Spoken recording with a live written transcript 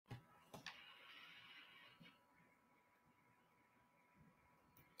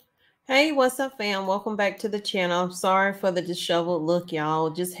Hey, what's up, fam? Welcome back to the channel. I'm sorry for the disheveled look,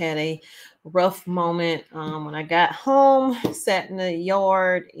 y'all. Just had a rough moment when I got home, sat in the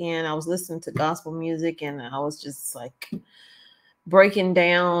yard, and I was listening to gospel music, and I was just like breaking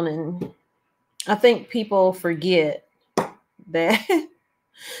down. And I think people forget that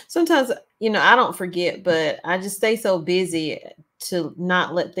sometimes, I don't forget, but I just stay so busy to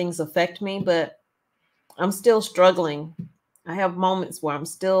not let things affect me. But I'm still struggling. I have moments where I'm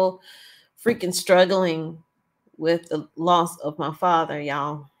still freaking struggling with the loss of my father,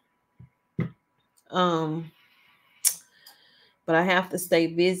 y'all. Um, but I have to stay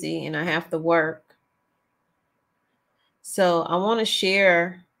busy and I have to work. So I want to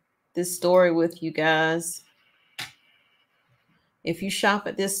share this story with you guys. If you shop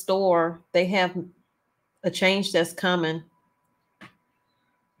at this store, they have a change that's coming.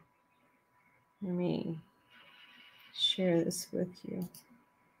 Let me share this with you.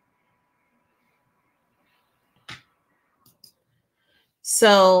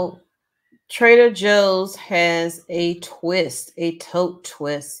 So Trader Joe's has a twist, a tote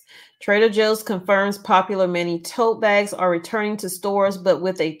twist. Trader Joe's confirms popular mini tote bags are returning to stores, but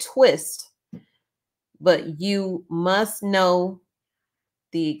with a twist. But you must know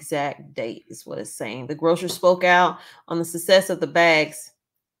the exact date, is what it's saying. The grocer spoke out on the success of the bags.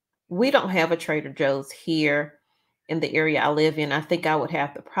 We don't have a Trader Joe's here in the area I live in. I think I would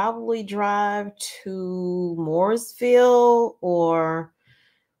have to probably drive to Mooresville or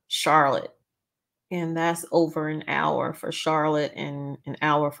Charlotte. And that's over an hour for Charlotte and an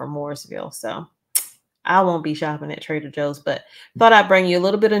hour for Mooresville. So I won't be shopping at Trader Joe's, but thought I'd bring you a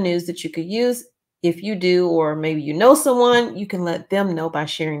little bit of news that you could use. If you do, or maybe you know someone, you can let them know by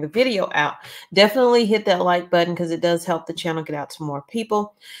sharing the video out. Definitely hit that like button because it does help the channel get out to more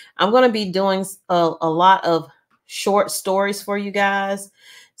people. I'm going to be doing a lot of short stories for you guys.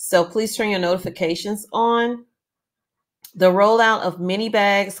 So please turn your notifications on. The rollout of mini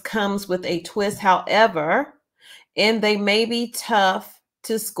bags comes with a twist, however, and they may be tough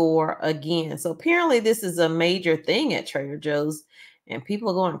to score again. So apparently this is a major thing at Trader Joe's and people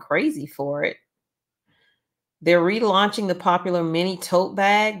are going crazy for it. They're relaunching the popular mini tote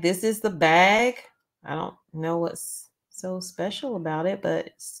bag. This is the bag. I don't know what's so special about it, but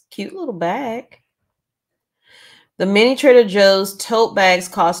it's a cute little bag. The mini Trader Joe's tote bags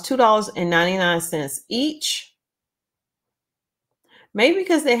cost $2.99 each. Maybe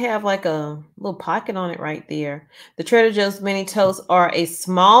because they have like a little pocket on it right there. The Trader Joe's mini totes are a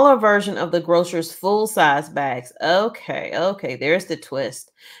smaller version of the grocer's full-size bags. Okay, there's the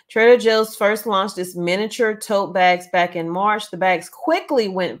twist. Trader Joe's first launched its miniature tote bags back in March. The bags quickly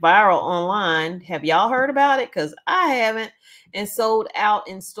went viral online. Have y'all heard about it? Because I haven't. And sold out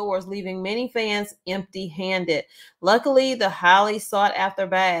in stores, leaving many fans empty-handed. Luckily, the highly sought-after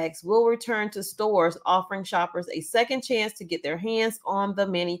bags will return to stores, offering shoppers a second chance to get their hands on the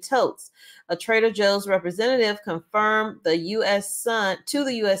mini totes. A Trader Joe's representative confirmed to the U.S. Sun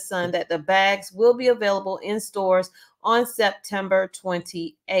that the bags will be available in stores on September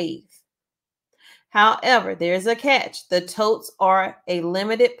 28th. However, there's a catch. The totes are a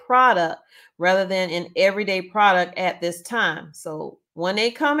limited product rather than an everyday product at this time. So when they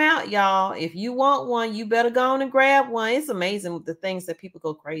come out, y'all, if you want one, you better go on and grab one. It's amazing the things that people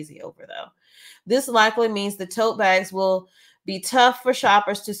go crazy over, though. This likely means the tote bags will be tough for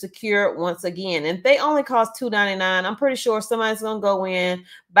shoppers to secure once again. And they only cost $2.99. I'm pretty sure somebody's going to go in,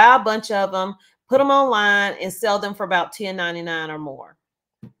 buy a bunch of them, put them online, and sell them for about $10.99 or more.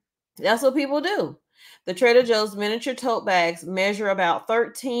 That's what people do. The Trader Joe's miniature tote bags measure about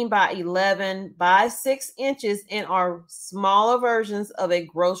 13 by 11 by 6 inches and are smaller versions of a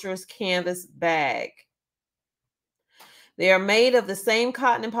grocer's canvas bag. They are made of the same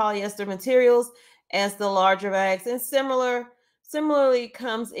cotton and polyester materials as the larger bags and similarly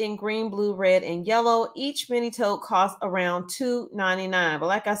comes in green, blue, red, and yellow. Each mini tote costs around $2.99. But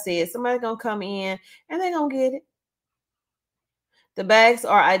like I said, somebody's going to come in and they're going to get it. The bags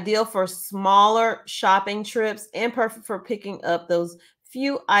are ideal for smaller shopping trips and perfect for picking up those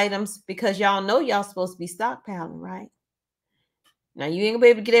few items because y'all know y'all supposed to be stockpiling, right? Now, you ain't gonna be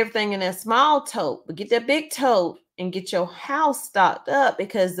able to get everything in that small tote, but get that big tote and get your house stocked up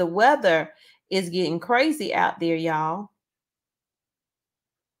because the weather is getting crazy out there, y'all.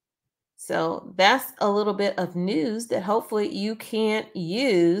 So that's a little bit of news that hopefully you can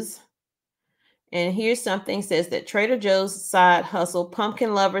use. And here's something says that Trader Joe's side hustle.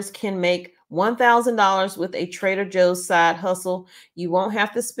 Pumpkin lovers can make $1,000 with a Trader Joe's side hustle. You won't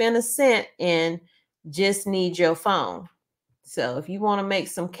have to spend a cent and just need your phone. So if you want to make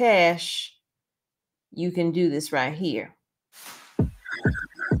some cash, you can do this right here.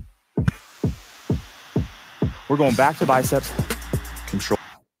 We're going back to biceps. Control.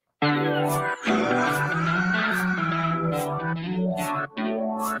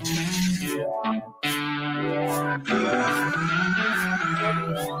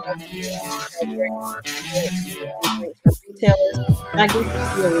 Retailers, I give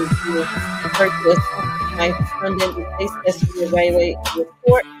you a review. Refer to as nice pundit and taste test to evaluate the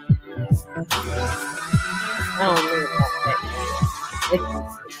report. I don't know about that.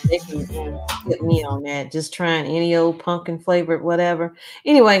 They can get me on that. Just trying any old pumpkin flavored whatever.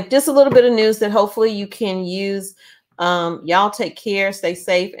 Anyway, just a little bit of news that hopefully you can use. Y'all take care, stay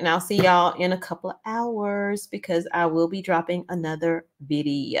safe, and I'll see y'all in a couple of hours because I will be dropping another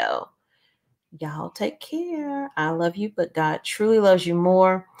video. Y'all take care. I love you, but God truly loves you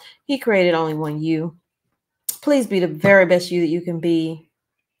more. He created only one you. Please be the very best you that you can be.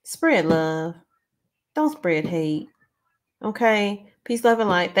 Spread love. Don't spread hate. Okay? Peace, love, and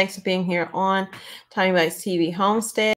light. Thanks for being here on Tommy Bites TV Homestead.